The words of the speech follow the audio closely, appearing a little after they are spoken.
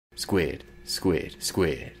Squid, squid,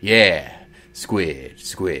 squid. Yeah. Squid,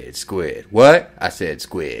 squid, squid. What? I said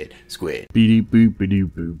squid, squid. Beady boop, beady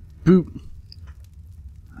boop, boop.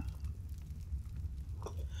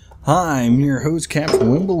 Hi, I'm your host, Capt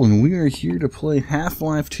Wimble, and we are here to play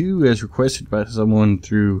Half-Life 2 as requested by someone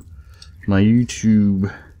through my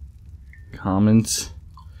YouTube comments.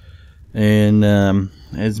 And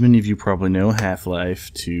as many of you probably know,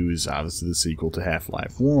 Half-Life 2 is obviously the sequel to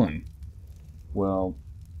Half-Life 1. Well,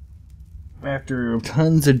 after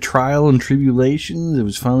tons of trial and tribulations, it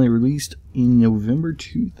was finally released in November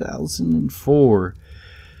 2004.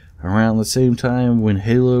 Around the same time when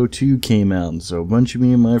Halo 2 came out. And so a bunch of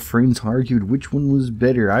me and my friends argued which one was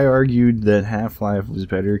better. I argued that Half-Life was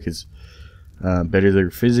better because better their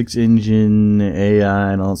physics engine,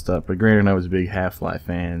 AI, and all that stuff. But granted, I was a big Half-Life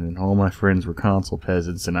fan, and all my friends were console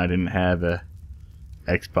peasants, and I didn't have a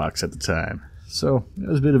Xbox at the time. So I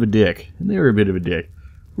was a bit of a dick, and they were a bit of a dick.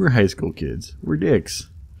 We're high school kids. We're dicks.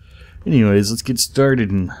 Anyways, let's get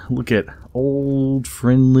started and look at old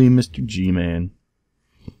friendly Mr. G-Man.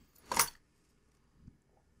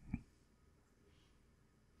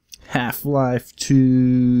 Half-Life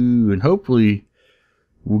 2, and hopefully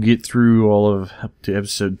we'll get through all of up to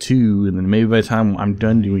episode 2, and then maybe by the time I'm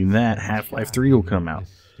done doing that, Half-Life 3 will come out.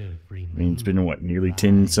 I mean, it's been, what, nearly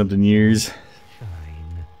 10-something years?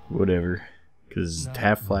 Whatever. Because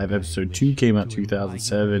Half-Life episode 2 came out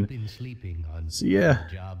 2007. So yeah,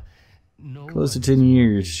 close to 10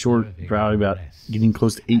 years. Short, probably about getting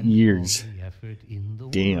close to 8 years.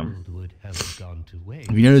 Damn.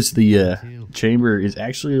 If you notice, the chamber is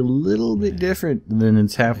actually a little bit different than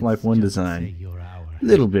its Half-Life 1 design. A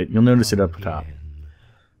little bit. You'll notice it up top.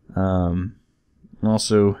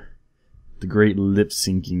 Also, the great lip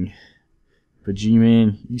syncing. But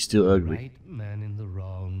G-Man, you still ugly. Right man in the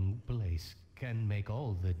wrong place can make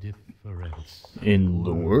all the difference In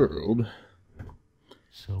the world.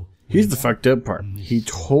 So Here's the fucked up part. He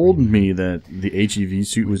told me that the HEV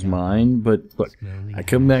suit was mine, but look, I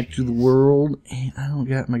come back to the world and I don't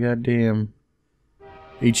got my goddamn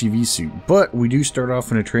HEV suit. But we do start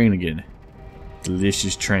off on a train again.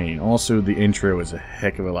 Delicious train. Also, the intro is a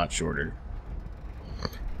heck of a lot shorter.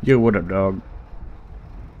 Yo, what up, dog?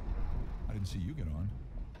 I didn't see you get on.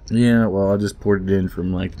 Yeah, well, I just ported it in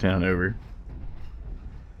from like the town over.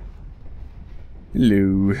 Hello.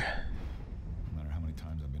 No matter how many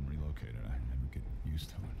times I've been relocated, I never get used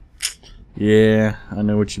to it. Yeah, I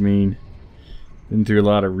know what you mean. Been through a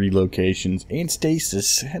lot of relocations and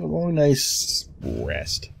stasis. Had a long, nice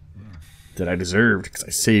rest that I deserved because I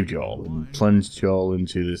saved y'all and plunged y'all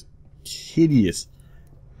into this hideous,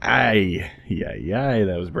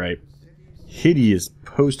 that was bright, hideous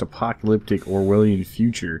post-apocalyptic Orwellian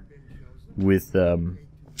future with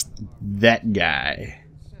that guy.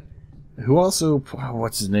 Who also,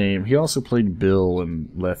 what's his name? He also played Bill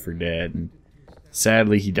in Left 4 Dead, and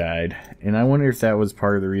sadly he died. And I wonder if that was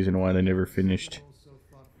part of the reason why they never finished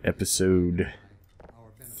episode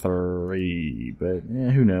 3. But,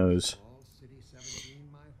 who knows?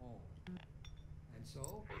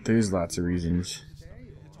 There's lots of reasons.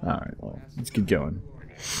 Alright, well, let's get going.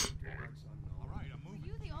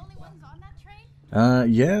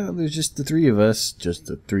 Yeah, there's just the 3 of us. Just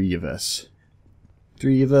the 3 of us.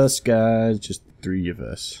 3 of us, guys. Just the 3 of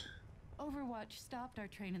us. Overwatch stopped our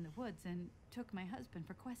train in the woods and took my husband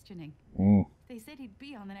for questioning. Oh, They said he'd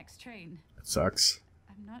be on the next train. that sucks.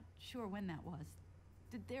 I'm not sure when that was.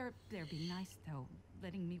 Did they're be nice, though,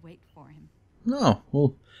 letting me wait for him. No,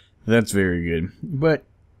 well, that's very good. But,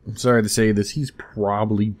 I'm sorry to say this, he's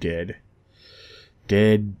probably dead.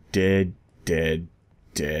 Dead, dead, dead,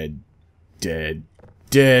 dead, dead,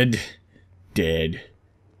 dead, dead,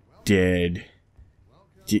 dead.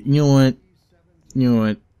 You know what? You know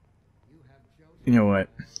what? You know what?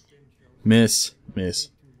 Miss.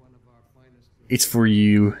 It's for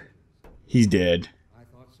you. He's dead.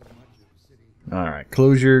 Alright,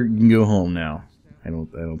 closure, you can go home now. I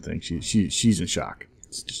don't think she's in shock.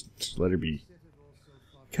 Just let her be.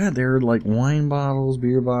 God, there are like wine bottles,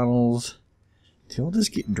 beer bottles. Do y'all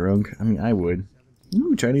just get drunk? I mean, I would.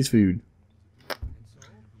 Ooh, Chinese food.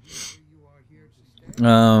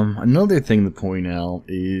 Another thing to point out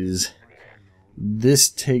is this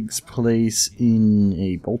takes place in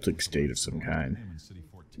a Baltic state of some kind.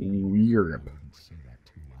 Europe.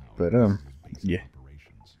 But, yeah.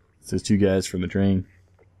 It's those 2 guys from the train.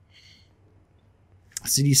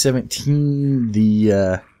 City 17,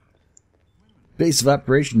 the base of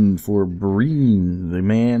operation for Breen, the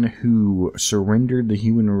man who surrendered the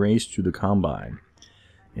human race to the Combine.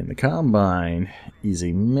 And the Combine is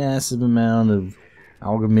a massive amount of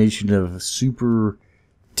amalgamation of super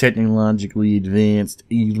technologically advanced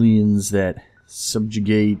aliens that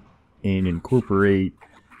subjugate and incorporate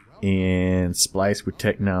and splice with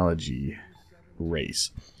technology race.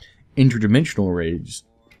 Interdimensional race,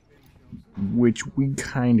 which we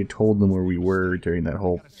kind of told them where we were during that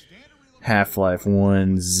whole Half-Life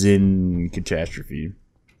 1 Zen catastrophe.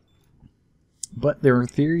 But there are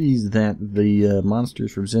theories that the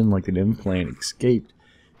monsters from Zen, like the implant, escaped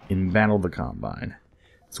and battled the Combine.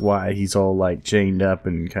 That's why he's all like chained up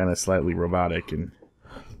and kind of slightly robotic and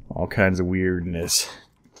all kinds of weirdness.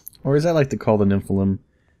 Or as I like to call the Nymphalum,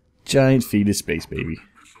 giant fetus space baby.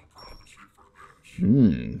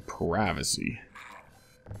 Privacy.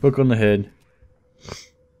 Book on the head.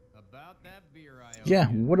 Yeah,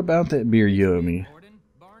 what about that beer you owe me?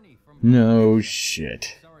 No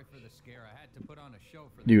shit.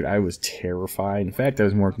 Dude, I was terrified. In fact, I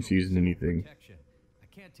was more confused than anything.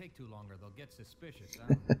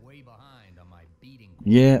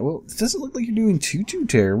 Yeah, well, it doesn't look like you're doing too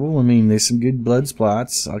terrible. I mean, there's some good blood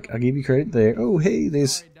spots. I'll give you credit there. Oh, hey,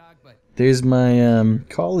 there's my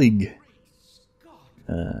colleague,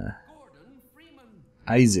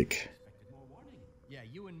 Isaac. Yeah,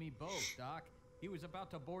 you and me both, Doc. He was about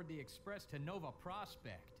to board the express to Nova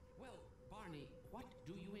Prospect. Well, Barney, what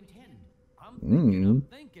do you intend? I'm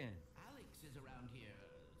thinking. Alex is around here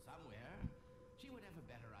somewhere. She would have a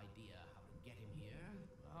better idea how to get him here.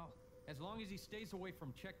 Well, as long as he stays away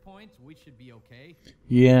from checkpoints, we should be okay.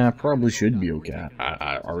 Yeah, probably should be okay.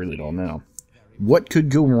 I really don't know. What could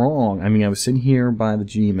go wrong? I mean, I was sitting here by the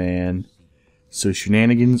G-Man, so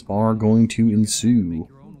shenanigans are going to ensue.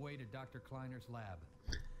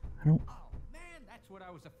 I don't...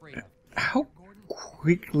 How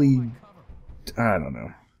quickly... I don't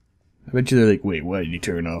know. I bet you they're like, wait, why did you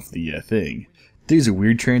turn off the thing? There's a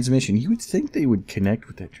weird transmission. You would think they would connect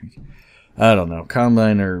with that transmission. I don't know.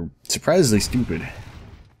 Combine are surprisingly stupid.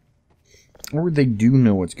 Or they do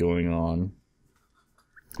know what's going on.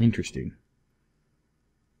 Interesting.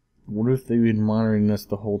 What if they've been monitoring us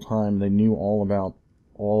the whole time? They knew all about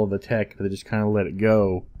all of the tech, but they just kind of let it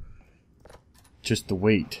go. Just to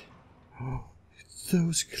wait.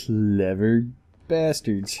 Those clever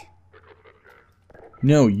bastards.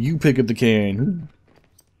 No, you pick up the can.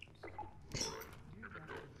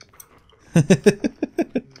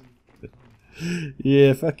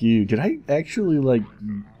 Yeah, fuck you. Did I actually, like,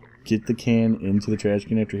 get the can into the trash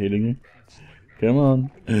can after hitting it? Come on.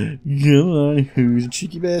 Come on. Who's a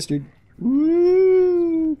cheeky bastard?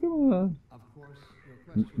 Woo! Come on.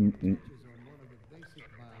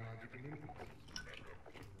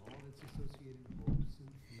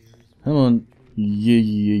 Come on.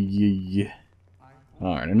 Yeah.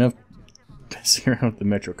 Alright, enough messing around with the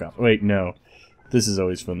Metro Cop. Wait, no. This is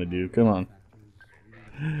always fun to do. Come on.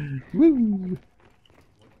 Woo!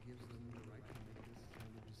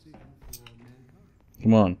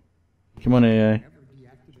 Come on. Come on, AI. I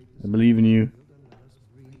believe in you.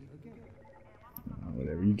 Oh,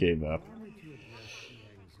 whatever, you gave up.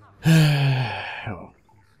 Oh.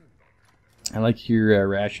 I like your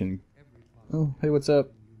ration. Oh, hey, what's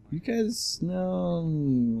up? You guys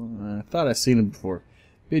know... I thought I'd seen him before.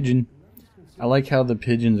 Pigeon. I like how the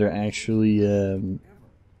pigeons are actually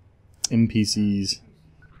NPCs.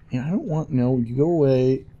 Yeah, I don't want... No, you go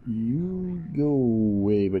away. You go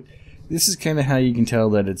away. But this is kind of how you can tell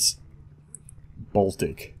that it's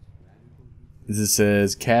Baltic. It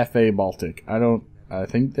says Cafe Baltic. I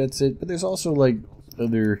think that's it. But there's also, like,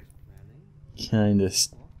 other kind of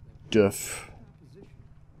stuff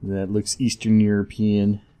that looks Eastern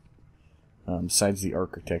European. Besides the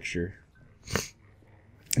architecture.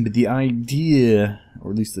 But the idea,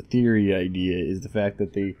 or at least the theory idea, is the fact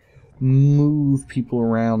that they move people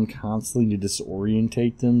around constantly to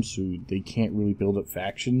disorientate them so they can't really build up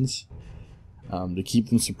factions. To keep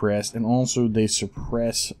them suppressed. And also they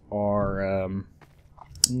suppress our,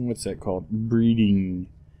 what's that called? Breeding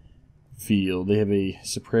field. They have a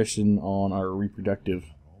suppression on our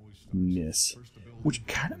reproductiveness. Which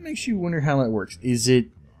kind of makes you wonder how that works.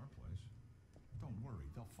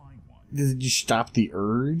 Does it just stop the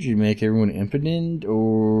urge and make everyone impotent?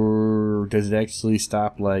 Or does it actually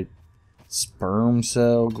stop, like, sperm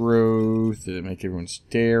cell growth? Does it make everyone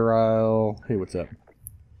sterile? Hey, what's up?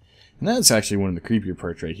 And that's actually one of the creepier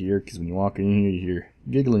parts right here, because when you walk in here, you hear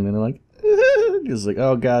giggling, and they're like, it's like,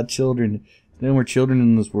 oh god, children. No more children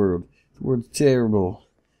in this world. The world's terrible.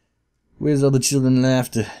 Where's all the children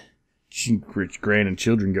laughter? Rich grand and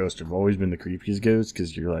children ghosts have always been the creepiest ghosts,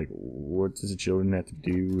 because you're like, what does a children have to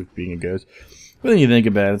do with being a ghost? But then you think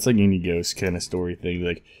about it, it's like any ghost kind of story thing,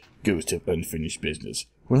 like, ghost have unfinished business.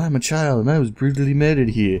 Well, I'm a child, and I was brutally murdered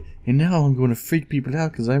here, and now I'm going to freak people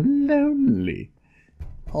out because I'm lonely.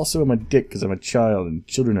 Also, I'm a dick because I'm a child and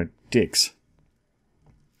children are dicks.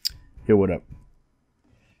 Yo, what up?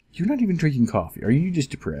 You're not even drinking coffee. Are you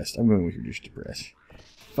just depressed? I'm going with you're just depressed.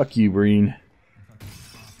 Fuck you, Breen.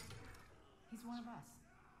 He's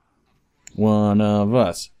one of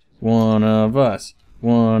us. One of us. One of us.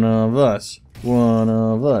 One of us. One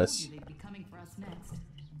of us. They'd be coming for us next.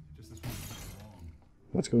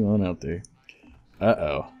 What's going on out there?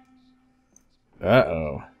 Uh-oh.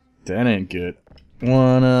 Uh-oh. That ain't good.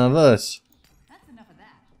 One of us. That's enough of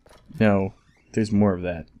that. No, there's more of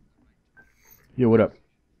that. Yo, what up?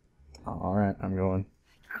 Alright, I'm going.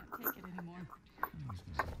 Can't take it anymore.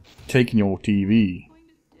 Taking your TV. What are you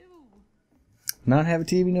going to do? Not have a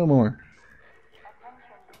TV no more.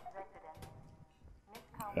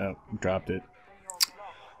 Oh, dropped it.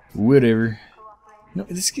 Whatever. No,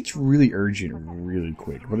 this gets really urgent really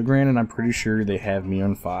quick. But granted, I'm pretty sure they have me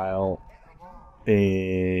on file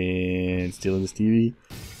and stealing this TV.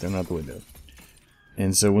 They're not the window.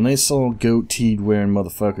 And so when they saw a goat-teed wearing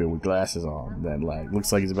motherfucker with glasses on, that like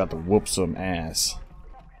looks like he's about to whoop some ass.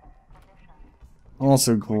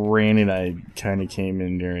 Also, granted, I kind of came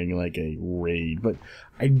in during like a raid, but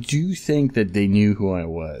I do think that they knew who I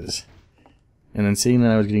was. And then seeing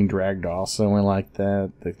that I was getting dragged off somewhere like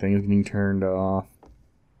that, the thing is getting turned off.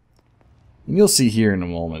 And you'll see here in a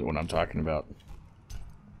moment what I'm talking about.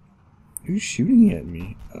 Who's shooting at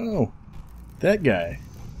me? Oh, that guy.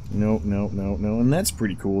 Nope, nope, nope, no. And that's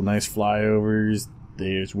pretty cool. Nice flyovers.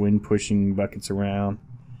 There's wind pushing buckets around.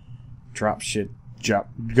 Drop shit. Those are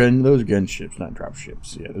gunships, not drop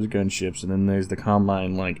ships. Yeah, those are gunships. And then there's the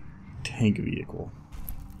Combine, like, tank vehicle.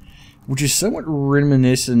 Which is somewhat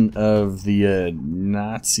reminiscent of the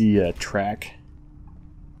Nazi track,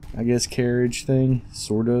 I guess, carriage thing.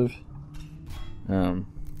 Sort of.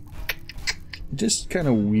 Just kind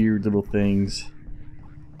of weird little things.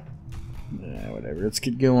 Whatever. Let's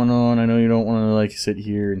get going on. I know you don't want to like sit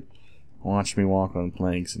here and watch me walk on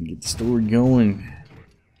planks and get the story going.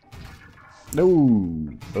 No.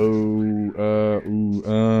 Oh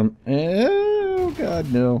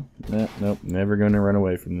God, no. Nope. Never gonna run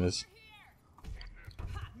away from this.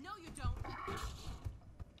 No, you don't.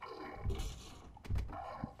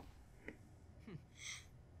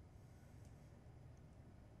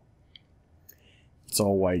 It's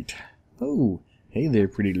all white. Oh, hey there,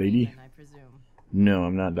 pretty lady. I presume. No,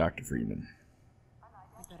 I'm not Dr. Freeman. You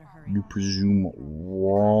better hurry. You presume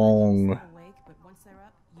wrong. They're awake, but once they're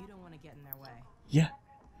up, you don't want to get in their way. Yeah,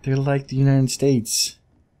 they're like the United States.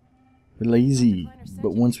 We're lazy,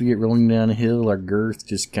 but once we get rolling down a hill, our girth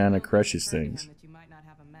just kind of crushes things. That you might not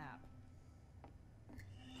have a map.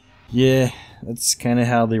 Yeah, that's kind of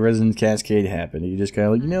how the Resident Cascade happened. You just kind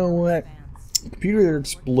of like, you know what? Computers are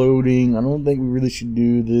exploding. I don't think we really should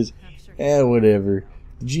do this. Whatever.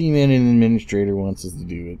 The G-Man and administrator wants us to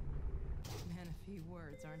do it. Man, a few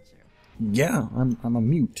words, aren't you? Yeah, I'm a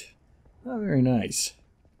mute. Oh, very nice.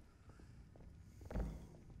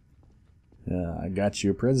 I got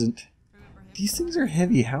you a present. These things are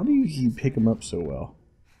heavy. How do you pick them up so well?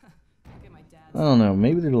 Look at my dad. I don't know.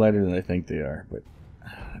 Maybe they're lighter than I think they are, but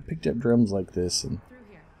I picked up drums like this, and Through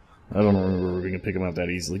here. I don't remember we can pick them up that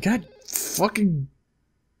easily. God fucking...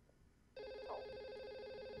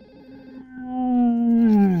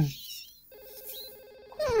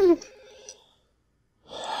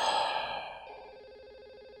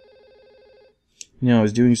 You know, I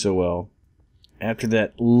was doing so well. After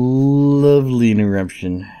that lovely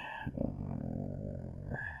interruption.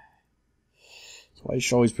 That's why you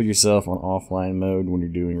should always put yourself on offline mode when you're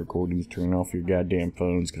doing recordings. Turn off your goddamn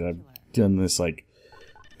phones, because I've done this like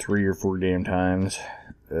 3 or 4 damn times.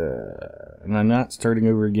 And I'm not starting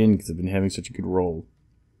over again because I've been having such a good roll.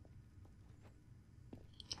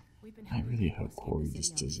 We've been I really helping hope people Corey escape the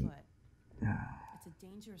just city on doesn't... foot. It's a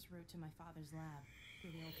dangerous route to my father's lab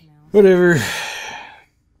through the old canals. Whatever.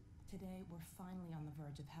 Today, we're finally on the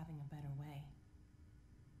verge of having a better way.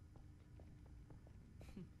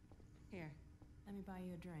 Here, let me buy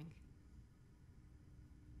you a drink.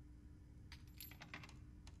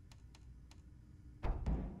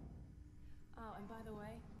 Oh, and by the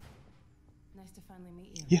way, nice to finally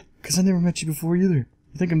meet you. Yeah, because I never met you before either.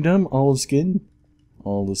 You think I'm dumb? All the skin?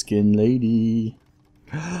 All the skin lady.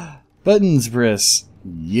 Buttons press.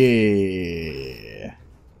 Yeah.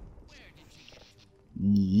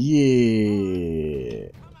 Yeah.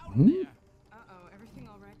 Uh-oh, everything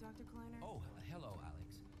all right, Dr. Kleiner? Oh, hello,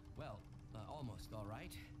 Alex. Well, almost all right.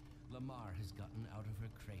 Lamar has gotten out of her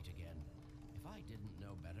crate again. If I didn't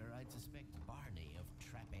know better, I'd suspect Barney of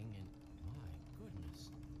trapping and... My goodness.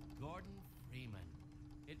 Gordon Freeman.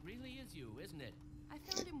 It really is you, isn't it? I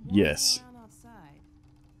found him Yes. walking around outside.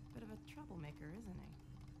 Bit of a troublemaker, isn't he?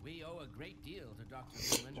 We owe a great deal to Dr.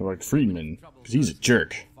 Freeman. So like Friedman, because he's a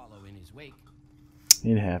jerk. Follow in his wake.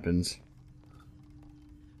 It happens.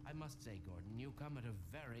 I must say, Gordon, you come at a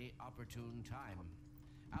very opportune time.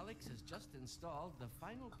 Alex has just installed the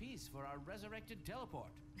final piece for our resurrected teleport.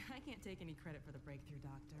 I can't take any credit for the breakthrough,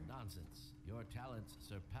 Doctor. Nonsense. Your talents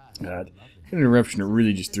surpass. God, that interruption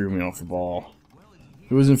really just threw me off the ball.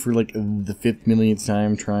 If it wasn't for like the 5th millionth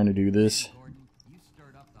time trying to do this,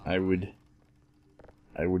 I would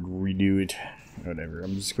redo it. Whatever.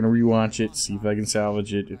 I'm just gonna rewatch it, see if I can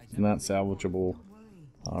salvage it. If it's not salvageable,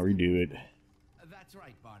 I'll redo it. That's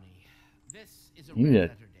right, Barney. This is a You need to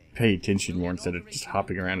better day. pay attention more instead of just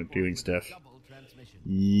hopping around and doing stuff.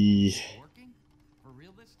 Yeah. Working? For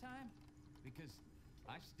real this time? Because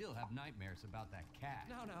I still have nightmares about that cat.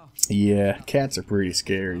 No. Yeah, cats are pretty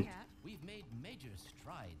scary. Cat? We've made major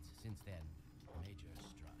strides since then. Major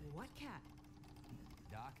strides. What cat?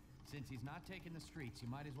 Doc, since he's not taking the streets, you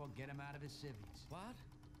might as well get him out of his civvies. What?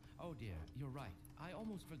 Oh dear, you're right. I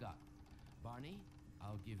almost forgot. Barney,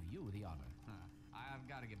 I'll give you the honor. I've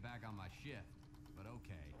got to get back on my shift, but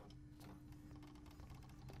okay.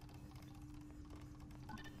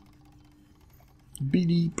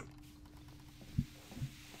 Beep.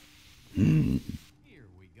 Here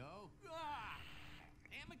we go. Ah!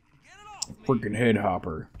 Damn it, get it off me! Freaking head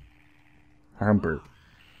hopper. Humper.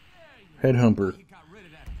 Head humper. You got rid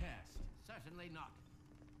of that pest. Certainly not.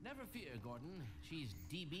 Never fear, Gordon. She's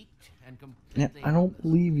debeaked and Yeah, completely I don't harmless.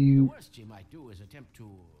 believe The you. worst she might do is attempt to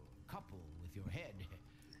couple with your head.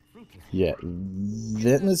 Fruitless. Yeah,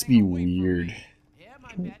 that must be weird. Here, my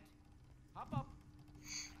pet. Hop up.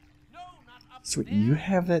 No, not up So there. you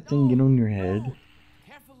have that thing get on your head?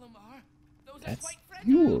 Careful, Lamar. Those are That's quite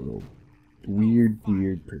fragile. you're a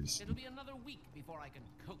weird person. It'll be another week before I can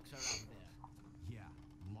coax her out there.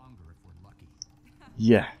 Yeah, longer if we're lucky.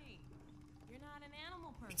 Yeah, Hey, you're not an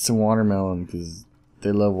animal person. it's a watermelon because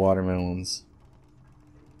they love watermelons.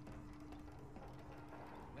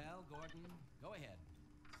 Well, Gordon, go ahead.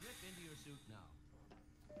 Slip into your suit now.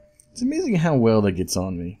 It's amazing how well that gets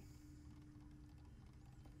on me.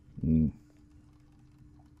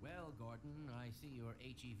 Well, Gordon, I see your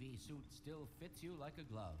HEV suit still fits you like a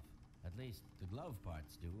glove. At least the glove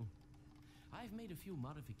parts do. I've made a few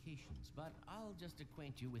modifications, but I'll just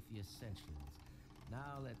acquaint you with the essentials.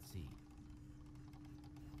 Now, let's see.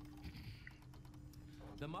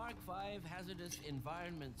 The Mark V hazardous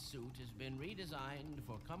environment suit has been redesigned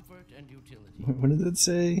for comfort and utility. What did it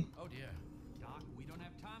say? Oh dear. Doc, we don't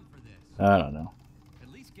have time for this. I don't know. At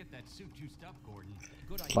least get that suit juiced up, Gordon.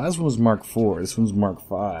 Good idea. Last one was Mark IV. This one's Mark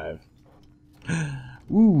V.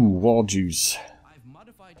 Ooh, wall juice. I've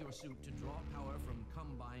modified your suit to draw power from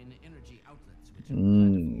combine energy outlets, which are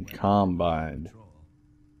plentiful when Combined. control.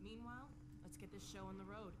 Meanwhile, let's get this show on the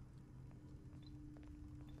road.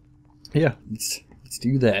 Yeah, let's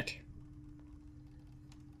do that.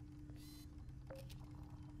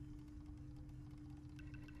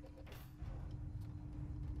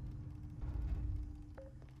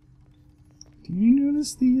 Do you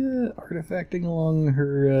notice the artifacting along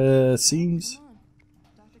her seams? Come on.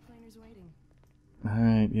 Dr. Kleiner's waiting.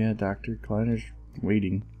 Alright, yeah, Dr. Kleiner's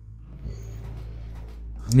waiting.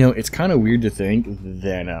 You know, it's kind of weird to think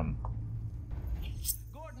that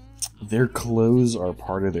Gordon, their clothes are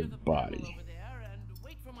part of their body. over there and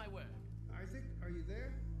wait for my word. Isaac, are you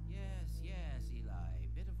there? Yes, Eli.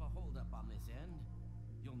 Bit of a holdup on this end.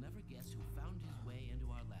 You'll never guess who found his way into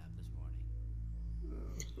our lab this morning.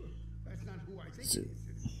 That's not who I think So- it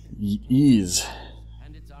is. He is.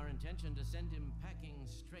 And it's our intention to send him packing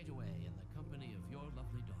straight away in the company of your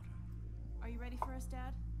lovely daughter. Are you ready for us,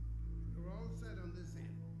 Dad? We're all set on this end.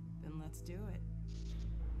 Then let's do it.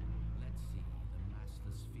 Let's see. The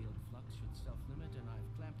massless field flux should self-limit, and I've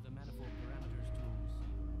clamped the manifold parameters to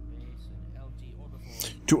base and LT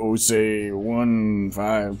orbifold.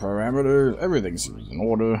 2015 parameter. Everything's in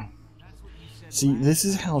order. That's what you said. See, this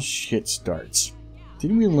is how shit starts.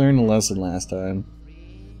 Didn't we learn a lesson last time?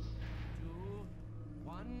 3, 2,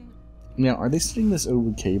 1. Now, are they sending this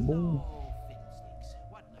over cable? Oh, fiddlesticks.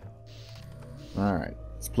 What now? Alright,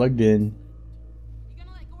 it's plugged in. You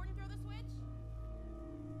gonna let Gordon throw the switch?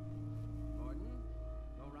 Gordon,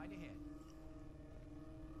 go right ahead.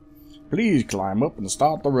 Please climb up and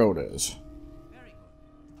start the rotors. Very good.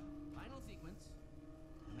 Final sequence.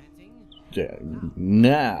 Commencing. Yeah,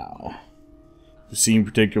 now. Seeing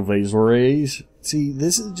particular phase arrays. See,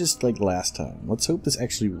 this is just like last time. Let's hope this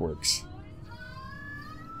actually works.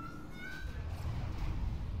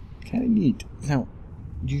 Kinda neat. Now,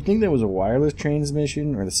 do you think that was a wireless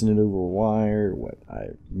transmission, or they sent it over a wire, or what? I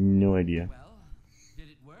have no idea. Well, did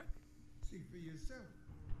it work? See for yourself.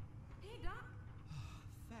 Hey, Doc.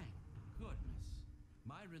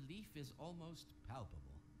 relief is almost palpable.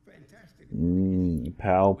 Fantastic.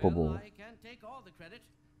 Palpable. Well, I can't take all the credit.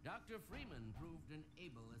 Dr. Freeman proved an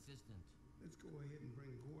able assistant. Let's go ahead and bring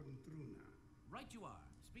Gordon through now. Right you are.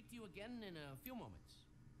 Speak to you again in a few moments.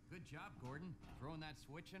 Good job, Gordon. Throwing that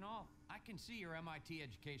switch and all. I can see your MIT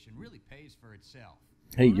education really pays for itself.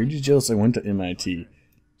 Hey, you're just jealous I went to MIT.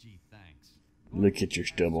 Gee, thanks. Look at your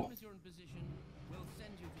stubble. As soon as you're in position, we'll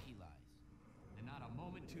send you to Eli's. And not a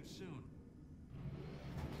moment too soon.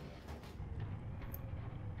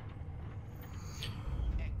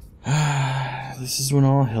 This is when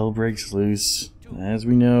all hell breaks loose. As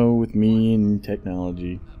we know, with me and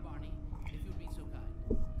technology. Barney, if you'd be so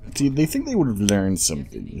kind. See, they think they would have learned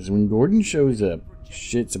something. Is when Gordon shows up,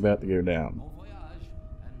 shit's about to go down. Bon voyage,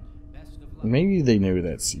 and best of luck. Maybe they know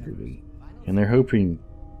that secretly. And they're hoping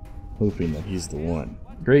that he's the one.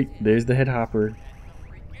 Great, there's the head hopper.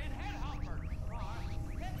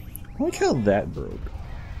 I like how that broke.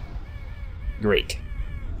 Great.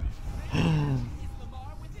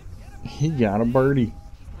 He got a birdie.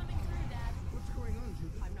 What's going on,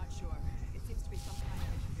 Judith? I'm not sure. It seems to be some kind of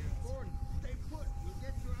interference. Gordon, stay put. We'll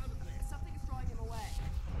get you out of there. Something is drawing him away.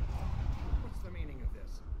 What's the meaning of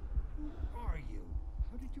this? Who are you?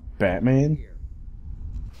 How did you Batman? here?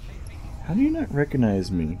 How do you not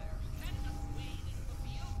recognize me?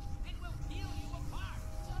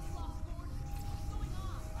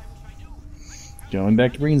 Going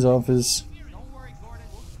back to Breen's office.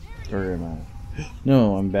 Or am I?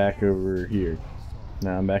 No, I'm back over here.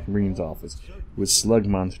 Now I'm back in Breen's office with Slug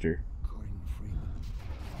Monster.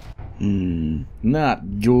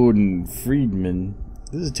 Not Gordon Friedman.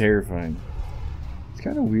 This is terrifying. It's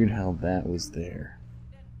kind of weird how that was there.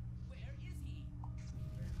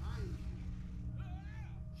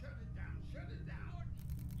 Shut it down. Shut it down.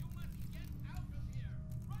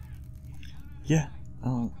 Yeah.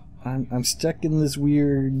 I'm stuck in this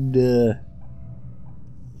weird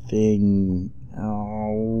thing.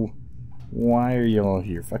 Oh, why are y'all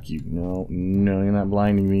here? Fuck you. No, you're not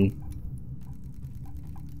blinding me.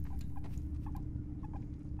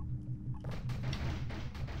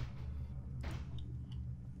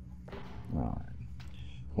 Alright.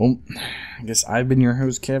 Well, I guess I've been your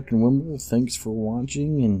host, Captain Wimble. Thanks for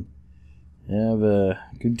watching, and have a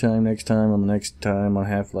good time next time on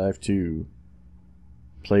Half-Life 2.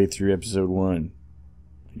 Play through episode 1,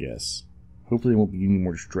 I guess. Hopefully there won't be any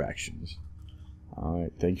more distractions.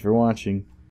 Alright, thank you for watching.